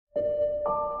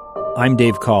I'm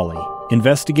Dave Cawley,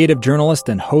 investigative journalist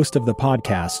and host of the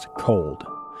podcast Cold.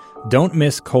 Don't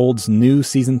miss Cold's new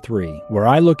Season 3, where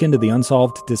I look into the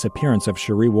unsolved disappearance of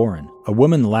Cherie Warren, a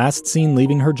woman last seen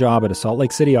leaving her job at a Salt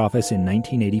Lake City office in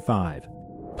 1985.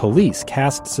 Police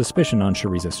cast suspicion on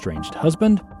Cherie's estranged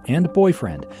husband and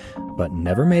boyfriend, but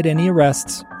never made any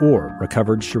arrests or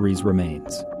recovered Cherie's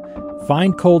remains.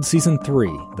 Find Cold Season 3,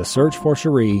 The Search for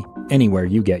Cherie, anywhere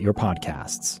you get your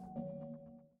podcasts.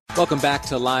 Welcome back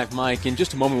to Live Mike. In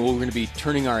just a moment, we're going to be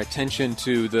turning our attention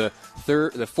to the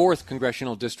 4th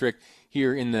congressional district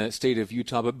here in the state of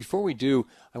Utah. But before we do,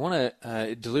 I want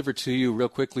to deliver to you real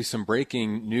quickly some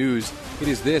breaking news. It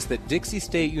is this, that Dixie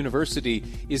State University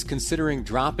is considering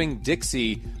dropping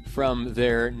Dixie from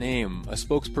their name. A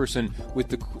spokesperson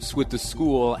with the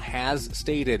school has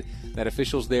stated that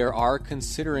officials there are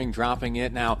considering dropping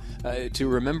it. Now, to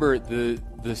remember,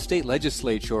 the state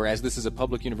legislature, as this is a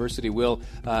public university, will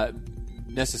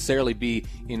necessarily be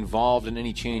involved in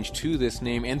any change to this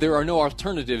name, and there are no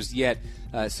alternatives yet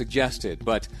suggested.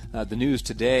 But the news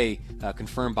today,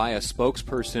 confirmed by a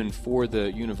spokesperson for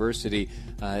the university,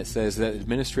 says that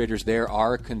administrators there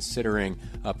are considering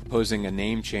proposing a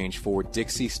name change for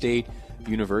Dixie State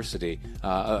University.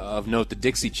 Of note, the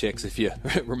Dixie Chicks, if you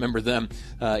remember them,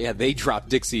 they dropped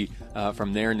Dixie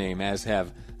from their name, as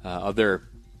have other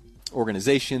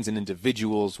organizations and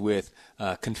individuals with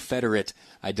Confederate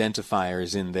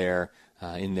identifiers in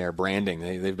their branding.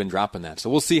 They've been dropping that. So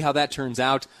we'll see how that turns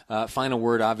out. Final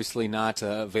word, obviously, not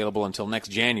available until next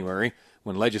January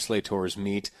when legislators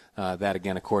meet. That,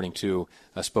 again, according to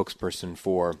a spokesperson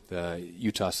for the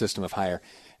Utah System of Higher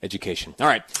Education. All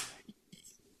right.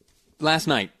 Last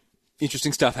night,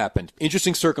 interesting stuff happened.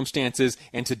 Interesting circumstances,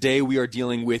 and today we are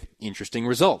dealing with interesting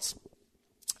results.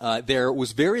 There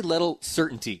was very little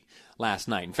certainty last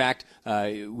night. In fact,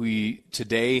 we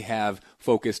today have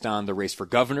focused on the race for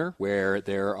governor, where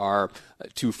there are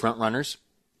two frontrunners.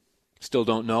 Still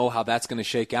don't know how that's going to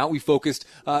shake out. We focused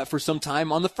for some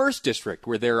time on the 1st district,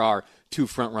 where there are two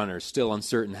frontrunners. Still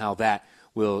uncertain how that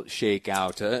will shake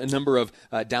out. A number of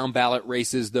down-ballot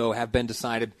races, though, have been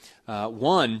decided.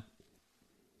 One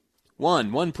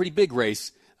pretty big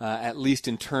race, at least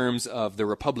in terms of the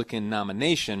Republican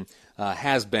nomination,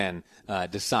 has been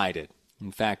decided.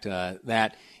 In fact,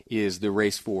 that is the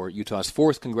race for Utah's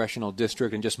 4th congressional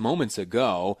district. And just moments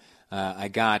ago, I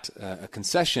got a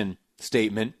concession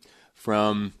statement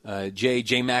from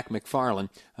J. Mac McFarland.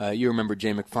 You remember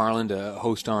Jay McFarland, a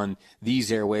host on these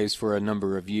airwaves for a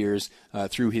number of years,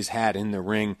 threw his hat in the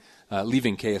ring,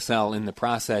 leaving KSL in the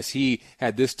process. He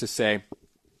had this to say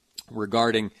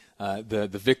regarding the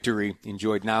victory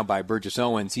enjoyed now by Burgess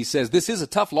Owens. He says, "This is a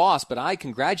tough loss, but I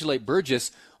congratulate Burgess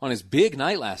on his big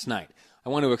night last night. I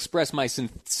want to express my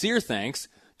sincere thanks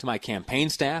to my campaign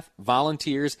staff,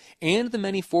 volunteers, and the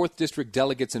many 4th District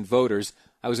delegates and voters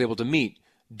I was able to meet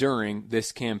during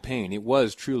this campaign. It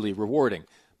was truly rewarding.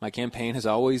 My campaign has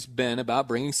always been about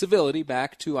bringing civility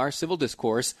back to our civil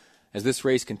discourse. As this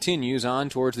race continues on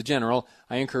towards the general,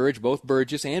 I encourage both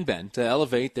Burgess and Ben to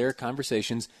elevate their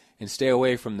conversations and stay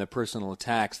away from the personal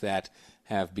attacks that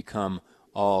have become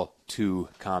all too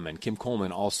common." Kim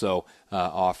Coleman also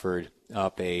offered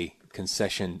up a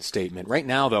concession statement. Right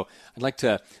now, though, I'd like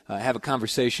to have a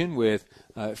conversation with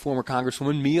former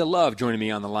Congresswoman Mia Love joining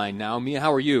me on the line now. Mia,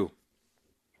 how are you?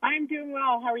 I'm doing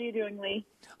well. How are you doing, Lee?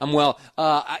 I'm well.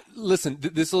 Listen,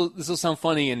 this will sound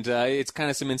funny, and it's kind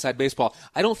of some inside baseball.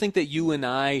 I don't think that you and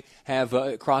I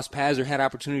have crossed paths or had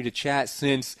opportunity to chat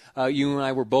since you and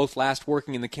I were both last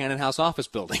working in the Cannon House office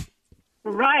building.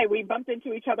 Right. We bumped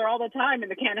into each other all the time in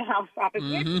the Cannon House office,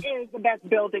 which is the best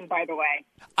building, by the way.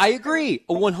 I agree,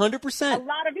 100%. A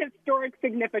lot of historic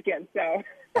significance, so.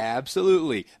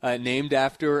 Absolutely. Named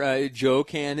after Joe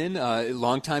Cannon,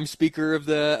 longtime Speaker of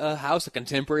the House, a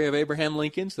contemporary of Abraham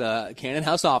Lincoln's, the Cannon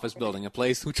House office building, a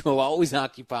place which will always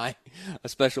occupy a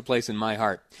special place in my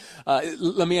heart.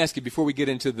 Let me ask you, before we get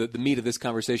into the meat of this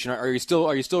conversation, are you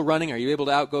still running? Are you able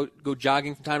to go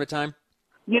jogging from time to time?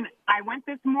 You know, I went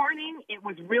this morning. It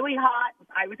was really hot.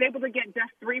 I was able to get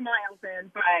just 3 miles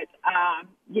in, but,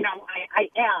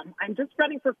 I'm just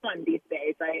running for fun these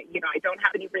days. I don't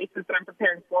have any races that I'm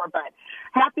preparing for, but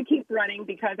I have to keep running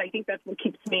because I think that's what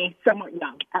keeps me somewhat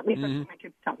young. At least that's what my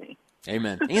kids tell me.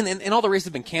 Amen. and all the races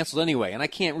have been canceled anyway, and I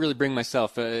can't really bring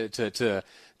myself to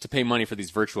pay money for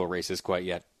these virtual races quite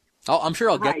yet. I'm sure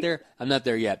I'll get there. I'm not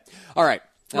there yet. All right.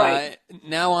 Right.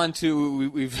 Now on to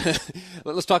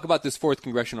let's talk about this 4th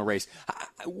congressional race.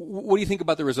 What do you think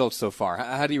about the results so far?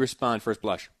 How do you respond first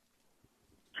blush?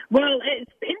 Well,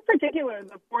 it's been particular,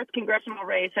 the 4th congressional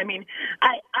race, I mean,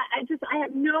 I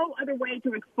have no other way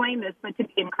to explain this but to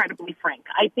be incredibly frank.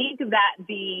 I think that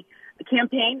the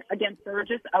campaign against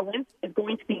Burgess Owens is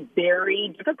going to be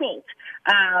very difficult.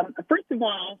 First of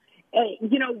all,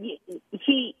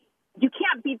 you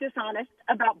can't be dishonest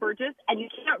about Burgess, and you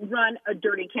can't run a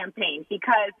dirty campaign,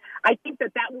 because I think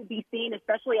that will be seen,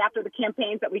 especially after the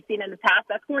campaigns that we've seen in the past,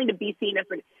 that's going to be seen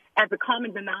as a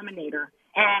common denominator.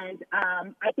 And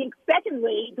I think,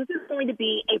 secondly, this is going to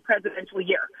be a presidential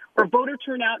year where voter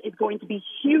turnout is going to be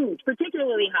huge,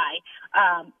 particularly high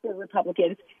for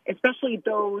Republicans, especially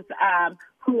those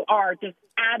who are just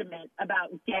adamant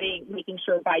about making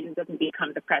sure Biden doesn't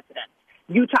become the president.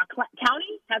 Utah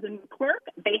County has a new clerk.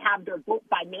 They have their vote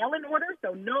by mail-in order,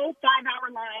 so no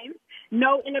 5-hour lines,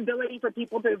 no inability for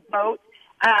people to vote.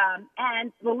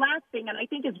 And the last thing, and I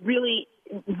think is really,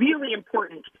 really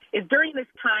important, is during this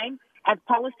time, as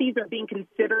policies are being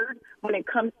considered when it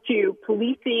comes to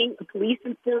policing, police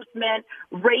enforcement,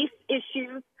 race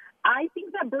issues, I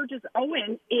think that Burgess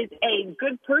Owens is a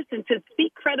good person to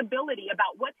speak credibility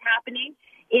about what's happening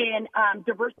in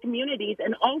diverse communities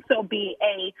and also be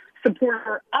a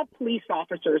supporter of police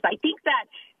officers. I think that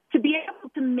to be able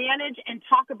to manage and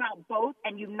talk about both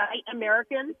and unite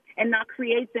Americans and not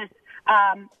create this,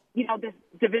 this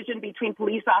division between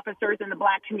police officers and the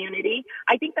Black community,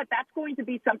 I think that that's going to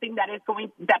be something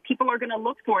that people are going to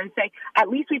look for and say, at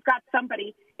least we've got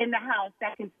somebody in the House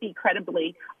that can speak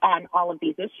credibly on all of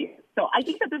these issues. So I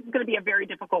think that this is going to be a very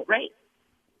difficult race.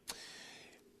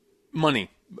 Money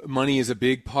is a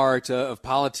big part of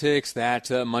politics, that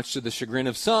much to the chagrin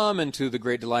of some and to the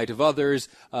great delight of others.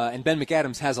 And Ben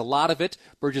McAdams has a lot of it.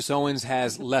 Burgess Owens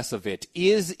has less of it.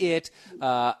 Is it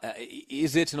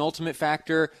an ultimate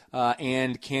factor?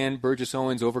 And can Burgess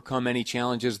Owens overcome any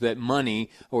challenges that money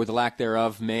or the lack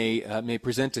thereof may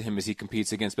present to him as he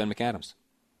competes against Ben McAdams?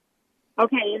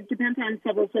 Okay, it depends on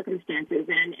several circumstances.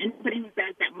 And anybody who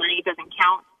says that money doesn't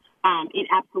count, it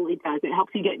absolutely does. It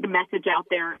helps you get the message out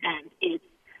there, and it's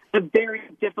a very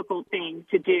difficult thing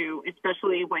to do,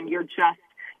 especially when you're just,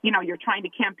 you're trying to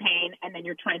campaign and then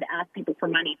you're trying to ask people for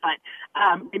money. But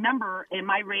remember, in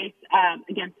my race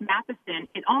against Matheson,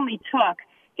 it only took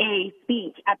a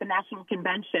speech at the National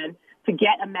Convention to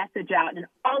get a message out, and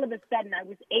all of a sudden I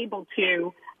was able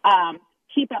to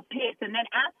keep up pace. And then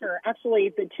actually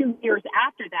the 2 years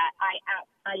after that,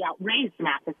 I outraised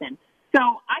Matheson. So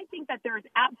I think that there's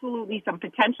absolutely some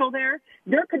potential there.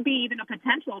 There could be even a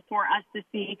potential for us to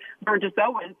see Burgess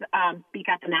Owens speak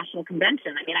at the National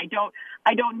Convention. I mean, I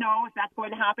don't know if that's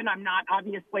going to happen. I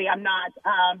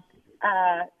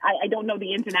don't know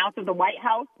the ins and outs of the White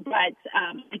House, but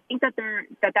I think that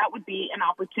that would be an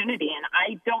opportunity. And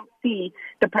I don't see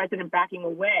the president backing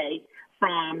away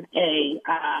from a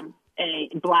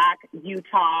Black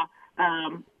Utah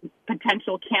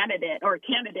potential candidate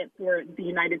for the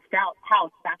United States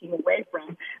House, backing away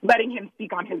from letting him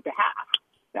speak on his behalf.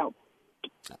 So,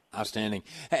 outstanding.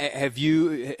 Have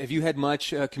you had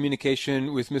much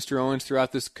communication with Mr. Owens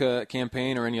throughout this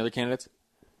campaign, or any other candidates?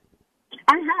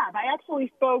 I have. I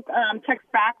actually spoke, text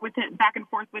back and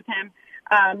forth with him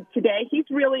today. He's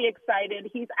really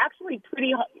excited. He's actually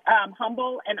pretty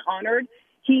humble and honored.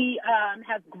 He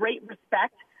has great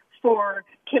respect for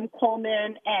Kim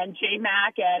Coleman and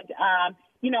J-Mac, and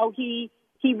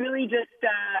he really just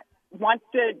wants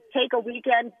to take a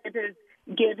weekend,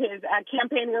 give his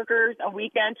campaign workers a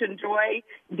weekend to enjoy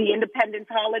the Independence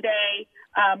holiday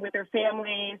with their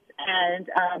families, and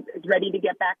is ready to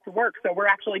get back to work. So we're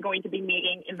actually going to be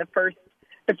meeting in the first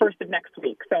of next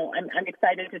week. So I'm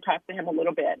excited to talk to him a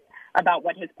little bit about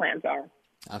what his plans are.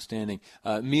 Outstanding.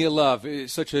 Mia Love,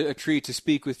 it's such a treat to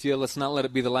speak with you. Let's not let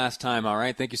it be the last time, all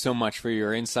right? Thank you so much for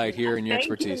your insight here and your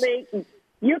expertise.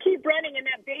 You keep running, and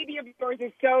that baby of yours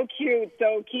is so cute.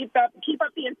 So keep up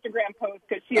the Instagram post,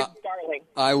 because she is darling.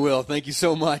 I will. Thank you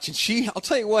so much. And I'll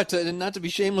tell you what, not to be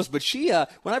shameless, but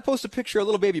when I post a picture of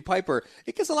little baby Piper,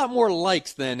 it gets a lot more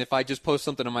likes than if I just post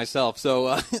something of myself.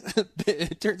 So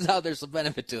it turns out there's some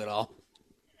benefit to it all.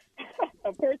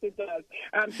 Of course it does.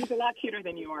 She's a lot cuter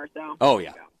than you are, so. Oh,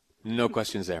 yeah. No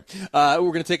questions there. We're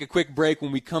going to take a quick break.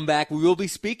 When we come back, we will be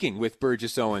speaking with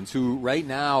Burgess Owens, who right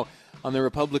now on the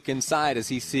Republican side, as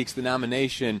he seeks the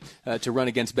nomination to run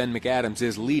against Ben McAdams,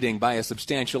 is leading by a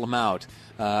substantial amount,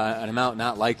 an amount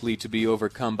not likely to be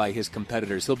overcome by his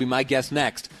competitors. He'll be my guest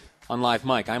next on Live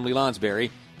Mike. I'm Lee Lonsberry,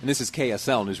 and this is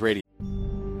KSL News Radio.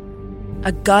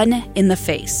 A gun in the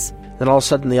face. Then all of a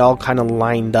sudden, they all kind of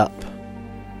lined up.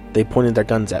 They pointed their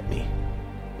guns at me.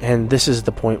 And this is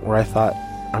the point where I thought,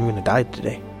 I'm going to die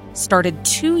today. Started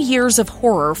 2 years of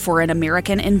horror for an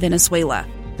American in Venezuela.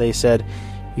 They said,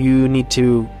 you need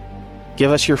to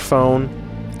give us your phone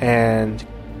and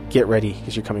get ready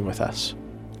because you're coming with us.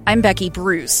 I'm Becky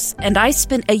Bruce, and I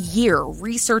spent a year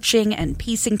researching and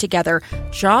piecing together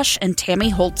Josh and Tammy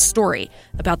Holt's story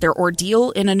about their ordeal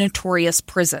in a notorious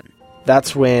prison.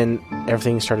 That's when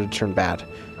everything started to turn bad.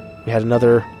 We had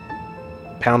another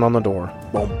pound on the door.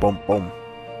 Boom, boom, boom.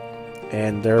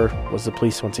 And there was the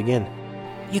police once again.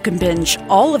 You can binge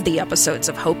all of the episodes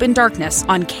of Hope in Darkness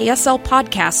on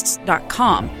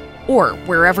kslpodcasts.com or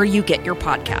wherever you get your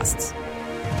podcasts.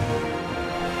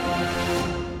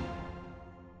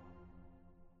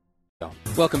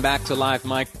 Welcome back to Live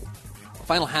Mike.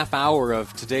 Final half hour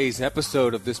of today's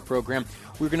episode of this program.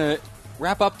 We're going to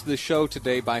wrap up the show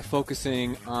today by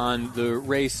focusing on the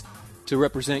race to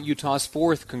represent Utah's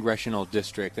 4th congressional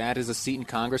district. That is a seat in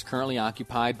Congress currently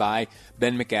occupied by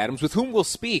Ben McAdams, with whom we'll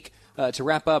speak to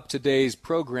wrap up today's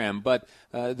program. But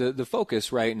the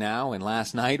focus right now and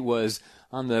last night was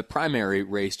on the primary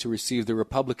race to receive the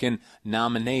Republican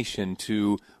nomination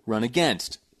to run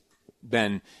against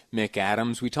Ben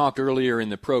McAdams. We talked earlier in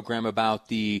the program about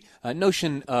the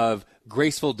notion of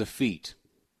graceful defeat,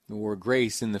 or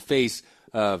grace in the face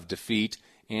of defeat,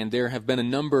 and there have been a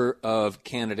number of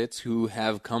candidates who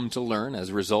have come to learn,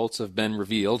 as results have been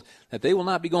revealed, that they will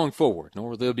not be going forward, nor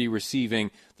will they be receiving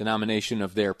the nomination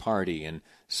of their party, and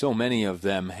so many of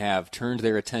them have turned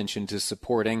their attention to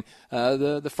supporting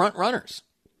the front runners,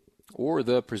 or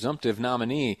the presumptive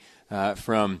nominee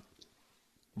from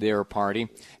their party,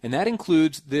 and that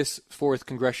includes this 4th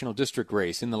congressional district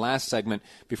race. In the last segment,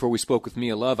 before we spoke with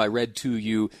Mia Love, I read to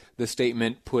you the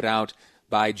statement put out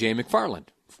by Jay McFarland,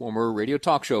 former radio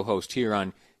talk show host here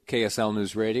on KSL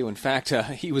News Radio. In fact,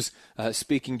 he was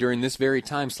speaking during this very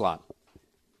time slot.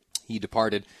 He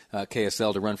departed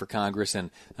KSL to run for Congress,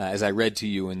 and as I read to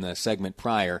you in the segment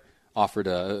prior, offered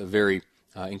a very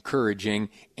encouraging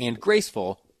and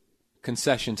graceful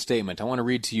concession statement. I want to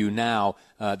read to you now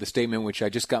the statement which I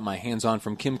just got my hands on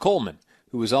from Kim Coleman,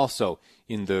 who is also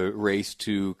in the race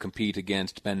to compete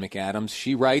against Ben McAdams.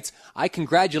 She writes, "I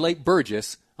congratulate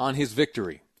Burgess on his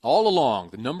victory. All along,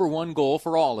 the number one goal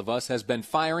for all of us has been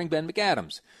firing Ben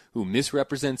McAdams, who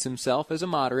misrepresents himself as a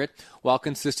moderate while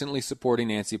consistently supporting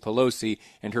Nancy Pelosi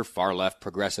and her far-left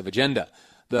progressive agenda.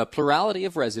 The plurality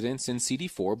of residents in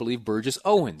CD4 believe Burgess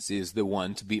Owens is the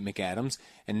one to beat McAdams,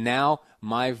 and now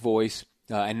my voice,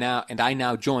 I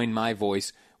now join my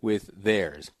voice with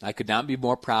theirs. I could not be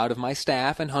more proud of my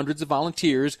staff and hundreds of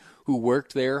volunteers who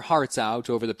worked their hearts out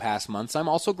over the past months. I'm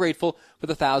also grateful for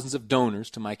the thousands of donors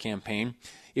to my campaign.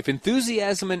 If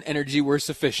enthusiasm and energy were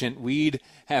sufficient, we'd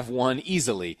have won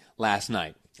easily last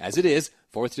night. As it is,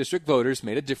 4th District voters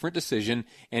made a different decision,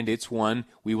 and it's one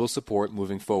we will support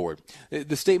moving forward."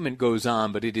 The statement goes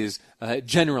on, but it is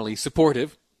generally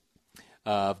supportive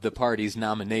of the party's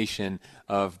nomination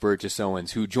of Burgess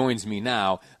Owens, who joins me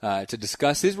now to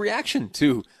discuss his reaction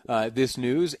to this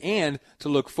news and to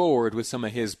look forward with some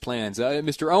of his plans.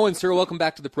 Mr. Owens, sir, welcome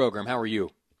back to the program. How are you?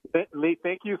 Lee,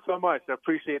 thank you so much. I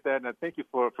appreciate that, and thank you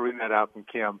for reading that out from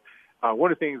Kim.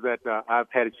 One of the things that I've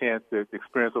had a chance to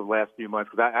experience over the last few months,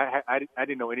 because I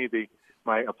didn't know any of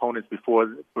my opponents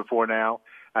before now.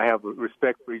 I have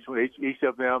respect for each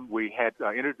of them. We had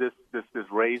entered this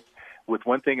race with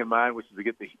one thing in mind, which is to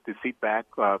get the seat back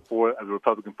for the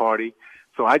Republican Party.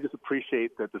 So I just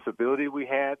appreciate the stability we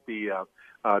had, the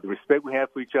respect we had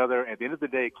for each other. At the end of the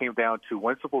day, it came down to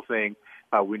one simple thing: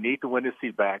 we need to win this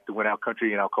seat back, to win our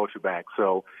country and our culture back.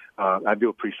 So I do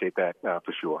appreciate that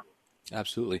for sure.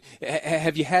 Absolutely.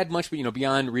 Have you had much,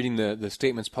 beyond reading the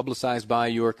statements publicized by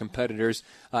your competitors,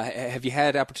 have you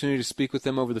had opportunity to speak with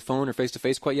them over the phone or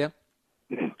face-to-face quite yet?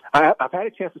 I've had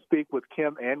a chance to speak with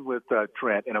Kim and with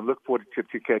Trent, and I'm looking forward to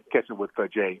catching with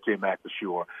J Mac for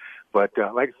sure. But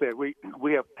like I said, we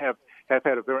have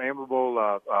had a very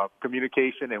amicable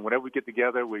communication, and whenever we get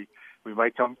together, we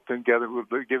might come together, we'll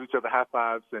give each other high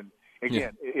fives, and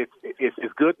again, it's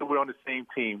good that we're on the same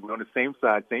team, we're on the same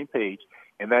side, same page,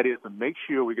 and that is to make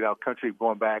sure we get our country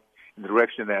going back in the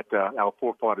direction that our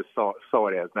forefathers saw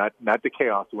it as, not the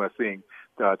chaos we're seeing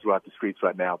throughout the streets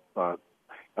right now,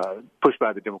 pushed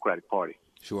by the Democratic Party.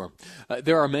 Sure.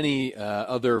 There are many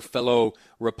other fellow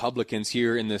Republicans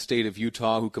here in the state of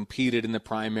Utah who competed in the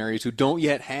primaries who don't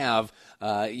yet have,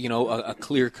 a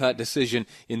clear-cut decision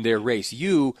in their race.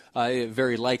 You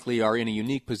very likely are in a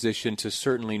unique position to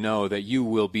certainly know that you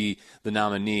will be the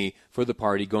nominee for the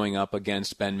party going up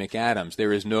against Ben McAdams.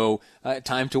 There is no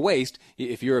time to waste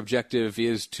if your objective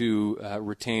is to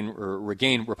retain or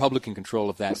regain Republican control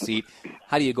of that seat.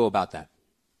 How do you go about that?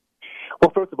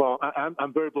 Well, first of all,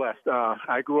 I'm very blessed.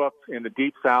 I grew up in the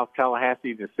deep South, Tallahassee,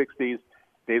 in the 60s,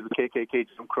 days of KKK,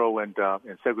 Jim Crow, and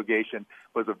segregation,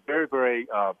 was a very, very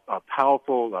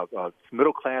powerful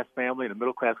middle-class family and a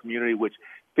middle-class community, which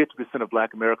 50% of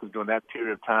Black Americans during that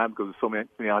period of time, because so many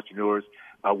entrepreneurs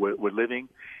were living.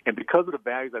 And because of the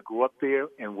values I grew up there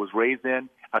and was raised in,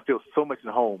 I feel so much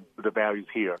at home with the values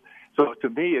here. So to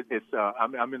me,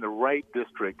 I'm in the right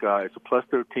district. It's a plus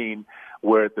 13,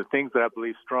 where the things that I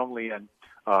believe strongly in,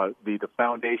 the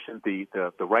foundation,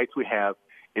 the rights we have,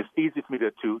 it's easy for me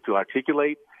to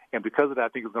articulate, and because of that, I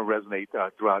think it's going to resonate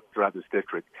throughout this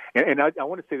district. And I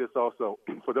want to say this also,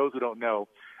 for those who don't know,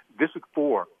 District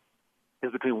 4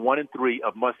 is between 1 and 3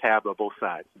 of must-have on both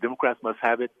sides. The Democrats must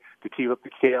have it to keep up the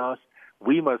chaos.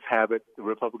 We must have it, the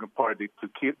Republican Party, to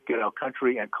get our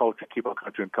country and culture, keep our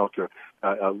country and culture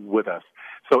with us.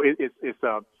 So it's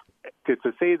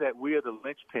to say that we are the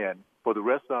linchpin for the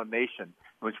rest of our nation,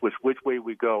 which way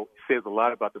we go, says a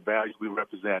lot about the values we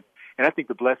represent. And I think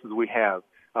the blessings we have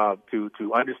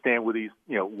to understand where these,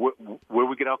 where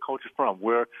we get our culture from,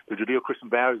 where the Judeo-Christian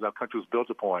values our country was built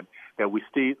upon, that we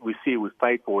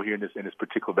fight for here in this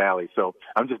particular valley. So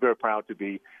I'm just very proud to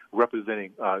be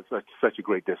representing such a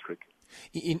great district.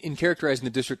 In characterizing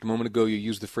the district a moment ago, you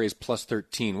used the phrase plus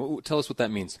 13. Tell us what that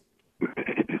means.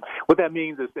 What that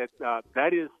means is that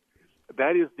that is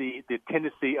the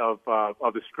tendency of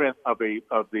the strength of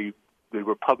the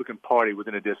Republican Party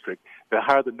within a district. The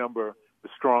higher the number, the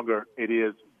stronger it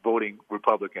is voting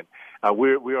Republican.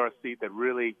 We are a seat that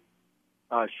really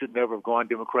should never have gone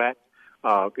Democrat.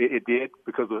 It did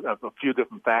because of a few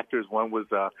different factors. One was,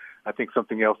 I think,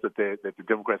 something else that the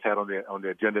Democrats had on the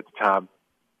agenda at the time.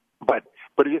 But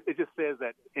it just says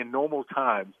that in normal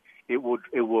times, it will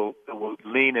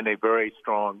lean in a very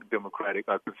strong Democratic,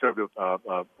 conservative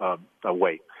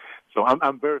way. So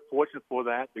I'm very fortunate for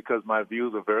that because my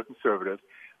views are very conservative.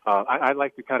 I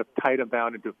like to kind of tie them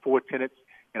down into 4 tenets,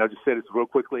 and I'll just say this real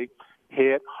quickly: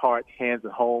 head, heart, hands,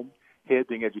 and home. Head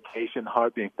being education,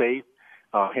 heart being faith,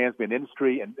 hands being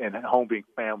industry, and home being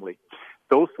family.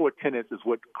 Those 4 tenets is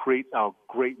what creates our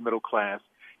great middle class.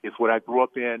 It's what I grew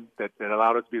up in that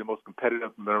allowed us to be the most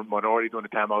competitive minority during the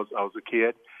time I was a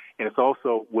kid. And it's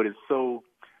also what is so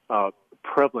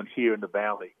prevalent here in the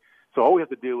Valley. So all we have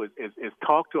to do is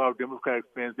talk to our Democratic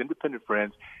friends, independent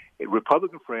friends,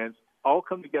 Republican friends, all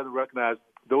come together and recognize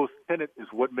those tenets is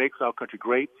what makes our country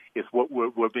great. It's what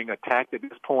we're being attacked at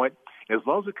this point. And as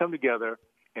long as we come together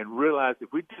and realize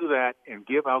if we do that and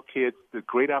give our kids the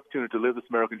great opportunity to live this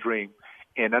American dream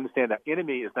and understand that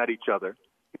enemy is not each other,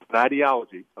 it's an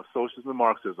ideology of socialism and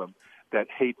Marxism that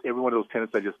hates every one of those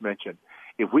tenets I just mentioned.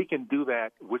 If we can do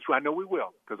that, which I know we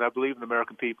will, because I believe in the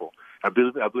American people, I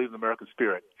believe in the American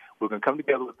spirit, we're going to come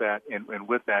together with that, and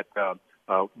with that,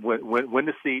 win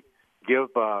the seat, give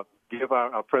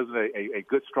our president a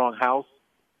good, strong House,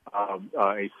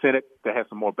 a Senate that has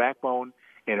some more backbone,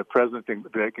 and a president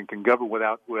that can govern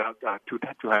without too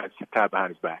hands tied behind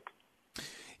his back.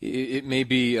 It may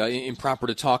be improper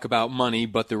to talk about money,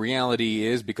 but the reality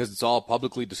is, because it's all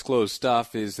publicly disclosed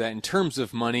stuff, is that in terms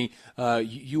of money,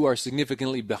 you are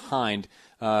significantly behind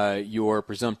your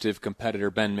presumptive competitor,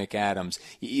 Ben McAdams.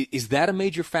 Is that a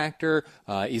major factor?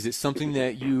 Is it something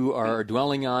that you are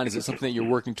dwelling on? Is it something that you're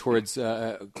working towards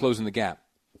closing the gap?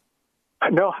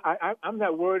 No, I'm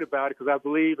not worried about it because I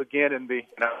believe, again, in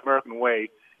our American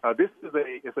way. This is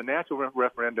a national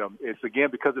referendum. It's, again,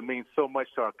 because it means so much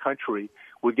to our country,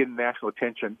 we're getting national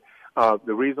attention.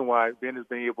 The reason why Ben has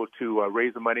been able to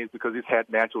raise the money is because he's had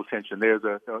national attention. There's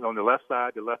on the left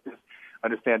side, the leftists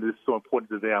understand that this is so important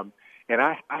to them. And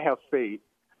I have faith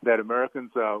that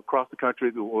Americans across the country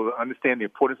will understand the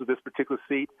importance of this particular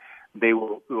seat. They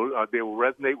will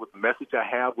resonate with the message I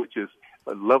have, which is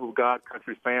love of God,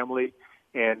 country, family.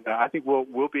 And I think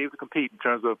we'll be able to compete in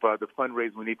terms of the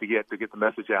fundraising we need to get the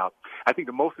message out. I think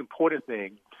the most important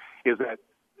thing is that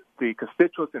the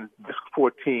constituents in District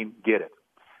 14 get it.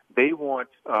 They want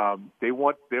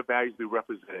their values to be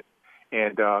represented.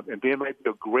 And Ben might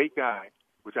be a great guy,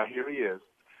 which I hear he is,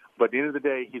 but at the end of the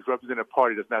day, he's representing a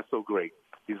party that's not so great.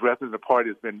 He's representing a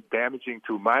party that's been damaging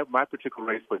to my particular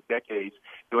race for decades,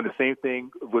 doing the same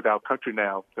thing with our country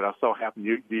now that I saw happen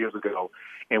years ago.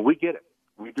 And we get it.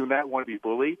 We do not want to be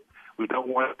bullied. We don't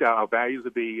want our values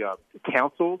to be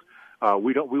counseled.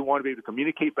 We want to be able to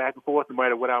communicate back and forth no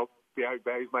matter what our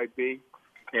values might be.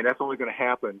 And that's only going to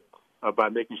happen by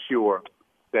making sure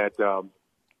that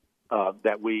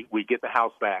that we get the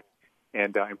House back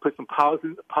and put some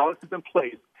policies in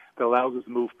place that allows us to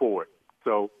move forward.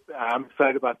 So I'm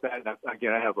excited about that. And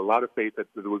again, I have a lot of faith that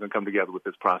we're going to come together with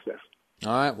this process.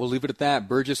 All right, we'll leave it at that.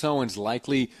 Burgess Owens,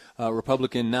 likely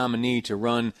Republican nominee to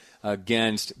run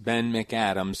against Ben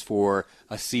McAdams for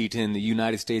a seat in the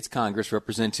United States Congress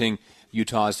representing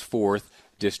Utah's 4th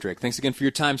District. Thanks again for your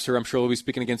time, sir. I'm sure we'll be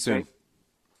speaking again soon.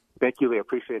 Thank you, Lee.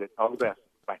 Appreciate it. All the best.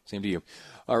 Bye. Same to you.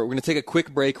 All right, we're going to take a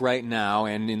quick break right now,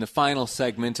 and in the final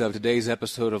segment of today's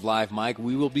episode of Live Mike,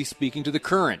 we will be speaking to the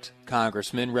current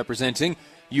congressman representing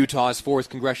Utah's 4th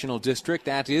Congressional District.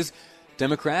 That is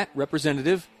Democrat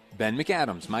Representative Ben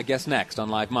McAdams, my guest next on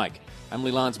Live Mike. I'm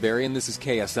Lee Lonsberry, and this is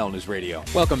KSL News Radio.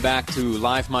 Welcome back to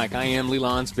Live Mike. I am Lee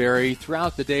Lonsberry.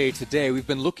 Throughout the day today, we've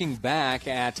been looking back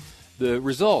at the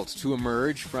results to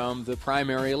emerge from the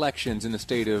primary elections in the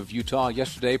state of Utah.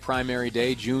 Yesterday, primary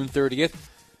day, June 30th.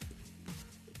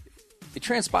 It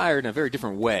transpired in a very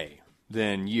different way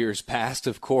than years past,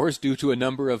 of course, due to a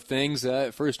number of things.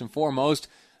 First and foremost,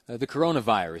 the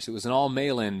coronavirus. It was an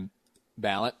all-mail-in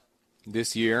ballot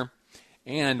this year.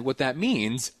 And what that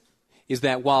means is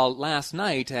that while last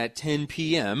night at 10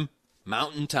 p.m.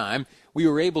 Mountain Time, we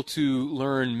were able to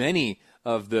learn many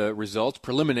of the results,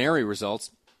 preliminary results,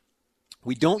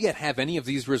 we don't yet have any of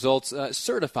these results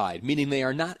certified, meaning they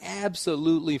are not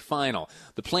absolutely final.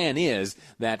 The plan is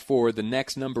that for the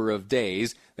next number of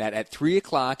days, that at 3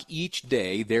 o'clock each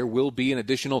day, there will be an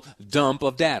additional dump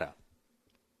of data,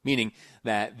 meaning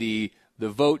that the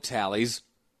vote tallies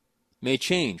may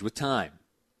change with time.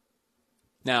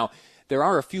 Now, there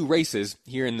are a few races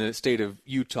here in the state of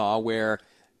Utah where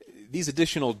these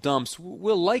additional dumps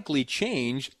will likely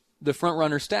change the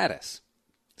front-runner status.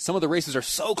 Some of the races are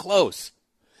so close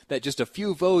that just a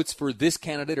few votes for this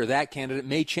candidate or that candidate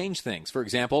may change things. For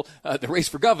example, the race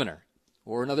for governor.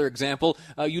 Or another example,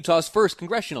 Utah's 1st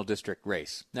Congressional District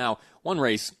race. Now, one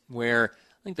race where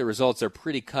I think the results are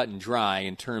pretty cut and dry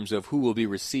in terms of who will be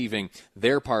receiving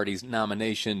their party's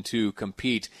nomination to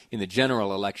compete in the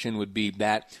general election would be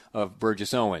that of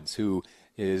Burgess Owens, who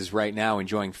is right now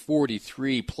enjoying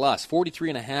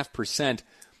 43.5%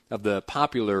 of the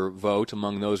popular vote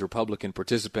among those Republican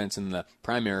participants in the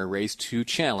primary race to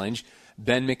challenge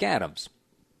Ben McAdams,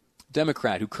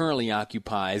 Democrat who currently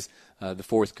occupies the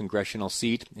 4th congressional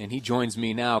seat. And he joins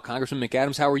me now. Congressman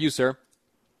McAdams, how are you, sir?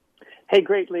 Hey,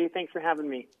 great, Lee. Thanks for having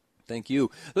me. Thank you.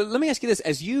 Let me ask you this.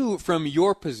 As you, from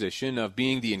your position of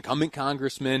being the incumbent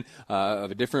congressman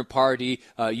of a different party,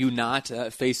 you not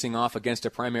facing off against a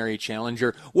primary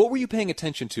challenger, what were you paying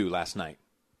attention to last night?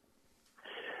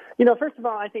 You know, first of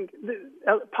all, I think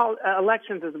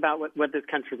elections is about what this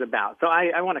country is about. So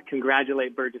I want to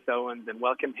congratulate Burgess Owens and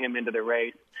welcome him into the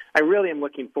race. I really am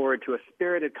looking forward to a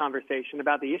spirited conversation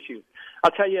about the issues.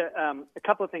 I'll tell you a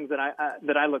couple of things that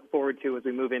I look forward to as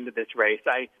we move into this race.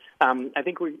 I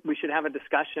think we should have a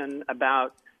discussion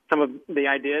about some of the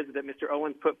ideas that Mr.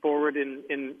 Owens put forward in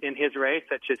his race,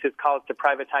 such as his calls to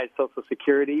privatize Social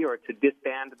Security or to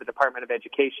disband the Department of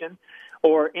Education,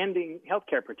 or ending health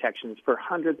care protections for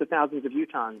hundreds of thousands of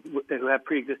Utahns who have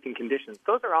pre-existing conditions.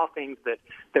 Those are all things that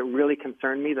really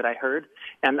concern me that I heard,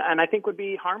 and I think would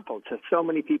be harmful to so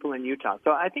many people in Utah.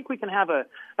 So I think we can have a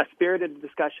spirited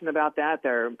discussion about that.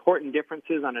 There are important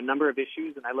differences on a number of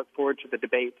issues, and I look forward to the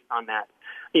debate on that.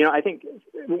 You know, I think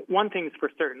one thing's for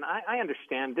certain. I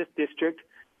understand this district,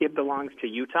 it belongs to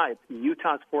Utah. It's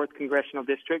Utah's 4th congressional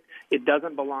district. It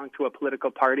doesn't belong to a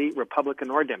political party, Republican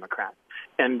or Democrat.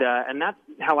 And that's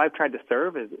how I've tried to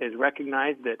serve, is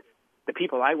recognize that the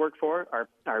people I work for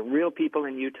are real people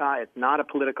in Utah. It's not a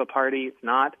political party. It's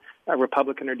not a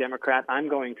Republican or Democrat. I'm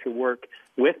going to work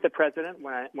with the president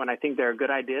when I think there are good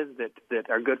ideas that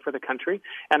are good for the country.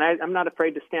 And I'm not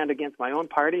afraid to stand against my own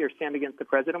party or stand against the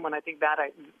president when I think bad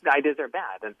ideas are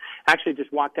bad. And actually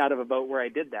just walked out of a vote where I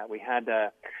did that. We had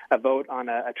a vote on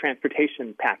a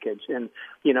transportation package. And,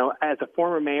 you know, as a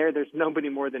former mayor, there's nobody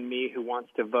more than me who wants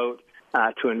to vote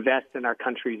to invest in our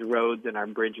country's roads and our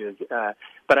bridges.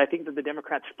 But I think that the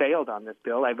Democrats failed on this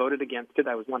bill. I voted against it.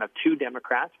 I was one of 2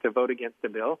 Democrats to vote against the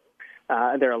bill.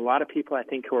 There are a lot of people, I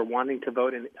think, who are wanting to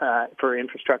vote for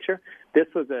infrastructure. This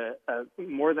was a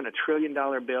more than $1 trillion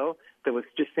bill that was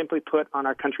just simply put on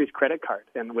our country's credit card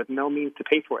and with no means to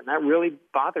pay for it. And that really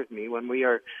bothers me when we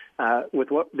are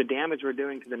with what the damage we're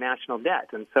doing to the national debt.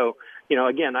 And so, you know,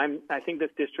 again, I think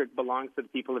this district belongs to the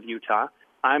people of Utah.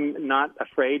 I'm not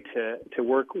afraid to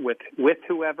work with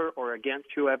whoever or against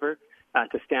whoever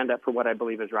to stand up for what I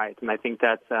believe is right. And I think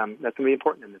that's going to be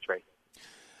important in this race.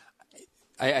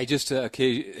 I just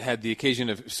had the occasion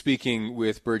of speaking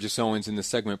with Burgess Owens in the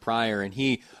segment prior, and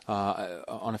he,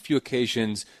 on a few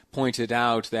occasions, pointed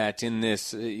out that in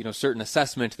this, certain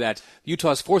assessment that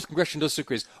Utah's 4th congressional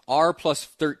district is R plus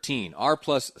 13.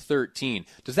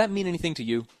 Does that mean anything to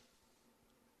you?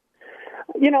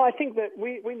 I think that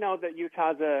we know that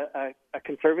Utah's a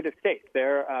conservative state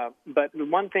there. But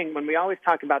one thing, when we always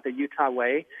talk about the Utah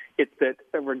way, it's that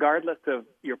regardless of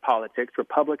your politics,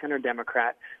 Republican or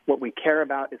Democrat, what we care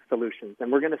about is solutions.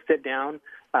 And we're going to sit down.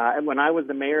 And when I was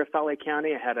the mayor of Salt Lake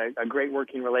County, I had a great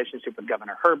working relationship with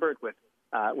Governor Herbert,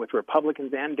 with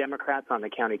Republicans and Democrats on the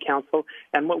county council.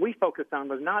 And what we focused on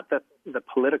was not the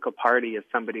political party as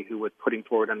somebody who was putting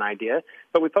forward an idea,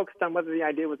 but we focused on whether the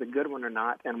idea was a good one or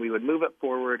not, and we would move it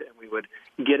forward and we would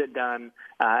get it done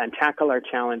and tackle our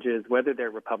challenges, whether they're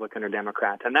Republican or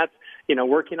Democrat. And that's,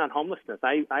 working on homelessness.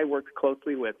 I worked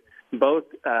closely with both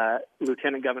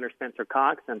Lieutenant Governor Spencer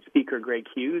Cox and Speaker Greg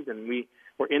Hughes, and we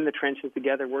were in the trenches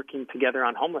together, working together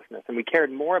on homelessness. And we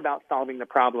cared more about solving the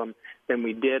problem than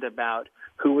we did about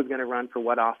who was going to run for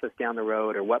what office down the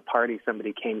road or what party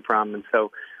somebody came from. And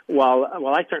so while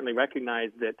I certainly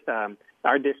recognize that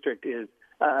our district is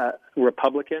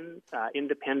Republican,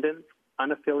 independent,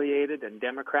 unaffiliated, and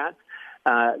Democrats,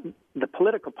 the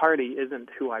political party isn't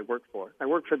who I work for. I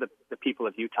work for the people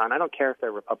of Utah, and I don't care if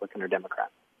they're Republican or Democrat.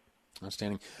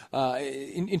 Outstanding.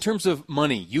 In terms of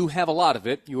money, you have a lot of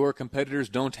it. Your competitors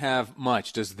don't have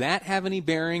much. Does that have any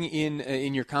bearing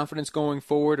in your confidence going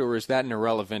forward, or is that an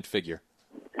irrelevant figure?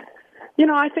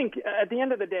 I think at the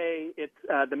end of the day, it's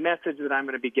the message that I'm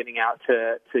going to be getting out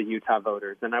to Utah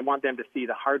voters, and I want them to see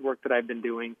the hard work that I've been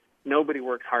doing. Nobody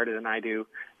works harder than I do,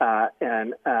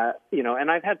 and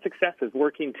I've had successes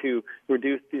working to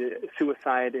reduce the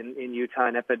suicide in Utah,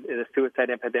 and the suicide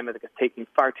epidemic that's taking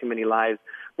far too many lives,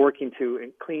 working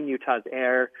to clean Utah's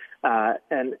air,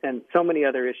 and so many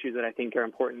other issues that I think are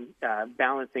important,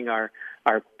 balancing our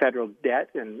federal debt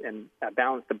and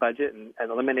balance the budget and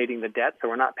eliminating the debt so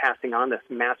we're not passing on this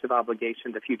massive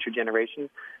obligation to future generations.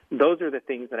 Those are the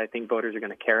things that I think voters are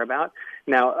going to care about.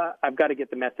 Now, I've got to get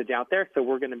the message out there, so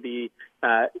we're going to be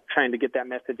trying to get that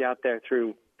message out there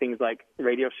through things like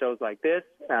radio shows like this,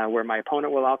 where my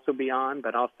opponent will also be on,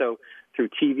 but also through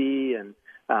TV and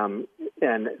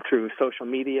through social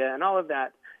media and all of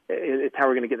that. It's how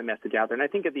we're going to get the message out there. And I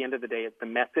think at the end of the day, it's the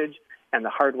message and the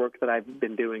hard work that I've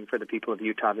been doing for the people of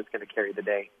Utah that's going to carry the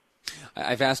day.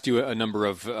 I've asked you a number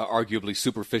of arguably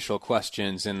superficial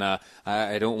questions, and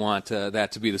I don't want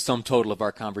that to be the sum total of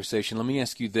our conversation. Let me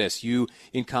ask you this. You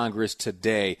in Congress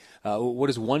today, what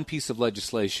is one piece of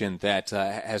legislation that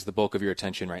has the bulk of your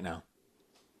attention right now?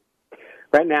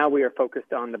 Right now we are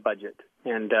focused on the budget.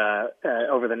 And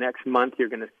over the next month, you're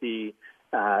going to see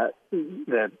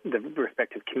the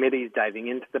respective committees diving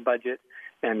into the budget.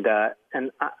 And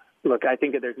look, I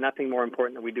think that there's nothing more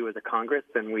important that we do as a Congress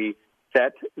than we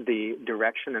set the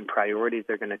direction and priorities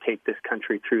that are going to take this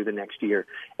country through the next year.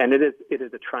 And it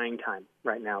is a trying time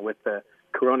right now with the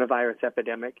coronavirus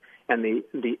epidemic and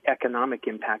the economic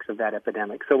impacts of that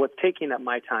epidemic. So what's taking up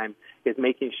my time is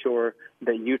making sure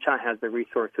that Utah has the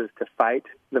resources to fight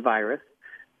the virus,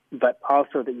 but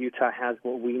also that Utah has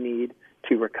what we need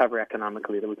to recover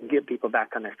economically, that we can get people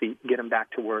back on their feet, get them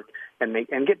back to work, and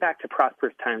get back to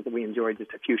prosperous times that we enjoyed just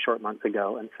a few short months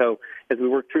ago. And so as we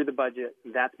work through the budget,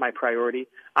 that's my priority.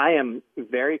 I am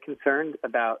very concerned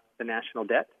about the national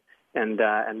debt and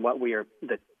what we are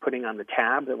putting on the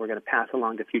tab that we're going to pass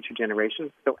along to future generations.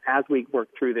 So as we work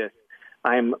through this,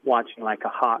 I am watching like a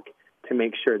hawk to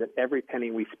make sure that every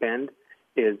penny we spend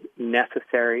is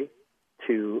necessary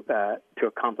to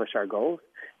accomplish our goals.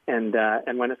 And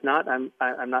when it's not,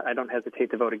 I don't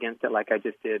hesitate to vote against it, like I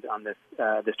just did on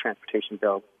this transportation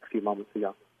bill a few moments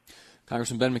ago.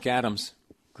 Congressman Ben McAdams,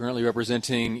 currently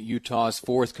representing Utah's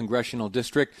 4th congressional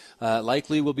district,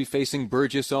 likely will be facing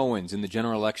Burgess Owens in the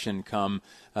general election come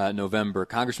November.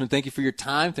 Congressman, thank you for your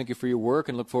time, thank you for your work,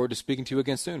 and look forward to speaking to you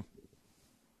again soon.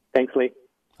 Thanks, Lee.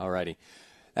 All righty.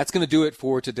 That's going to do it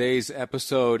for today's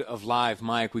episode of Live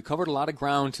Mike. We covered a lot of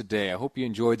ground today. I hope you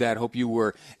enjoyed that. I hope you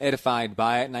were edified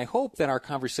by it. And I hope that our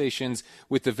conversations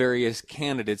with the various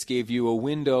candidates gave you a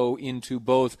window into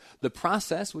both the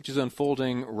process, which is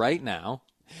unfolding right now,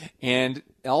 and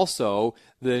also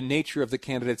the nature of the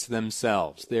candidates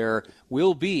themselves. There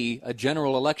will be a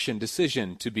general election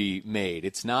decision to be made.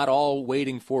 It's not all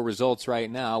waiting for results right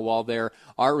now while there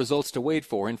are results to wait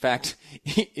for. In fact,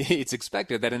 it's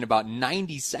expected that in about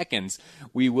 90 seconds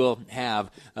we will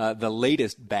have the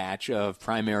latest batch of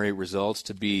primary results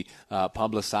to be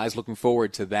publicized. Looking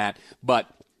forward to that. But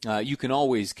you can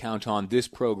always count on this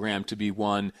program to be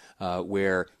one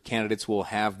where candidates will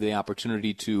have the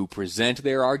opportunity to present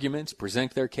their arguments,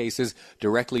 present their cases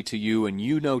directly to you. And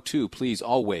you know, too, please,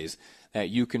 always, that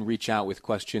you can reach out with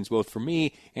questions both for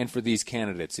me and for these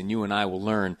candidates. And you and I will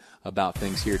learn about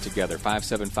things here together.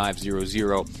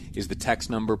 57500 is the text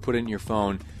number. Put it in your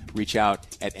phone. Reach out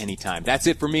at any time. That's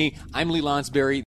it for me. I'm Lee Lonsberry.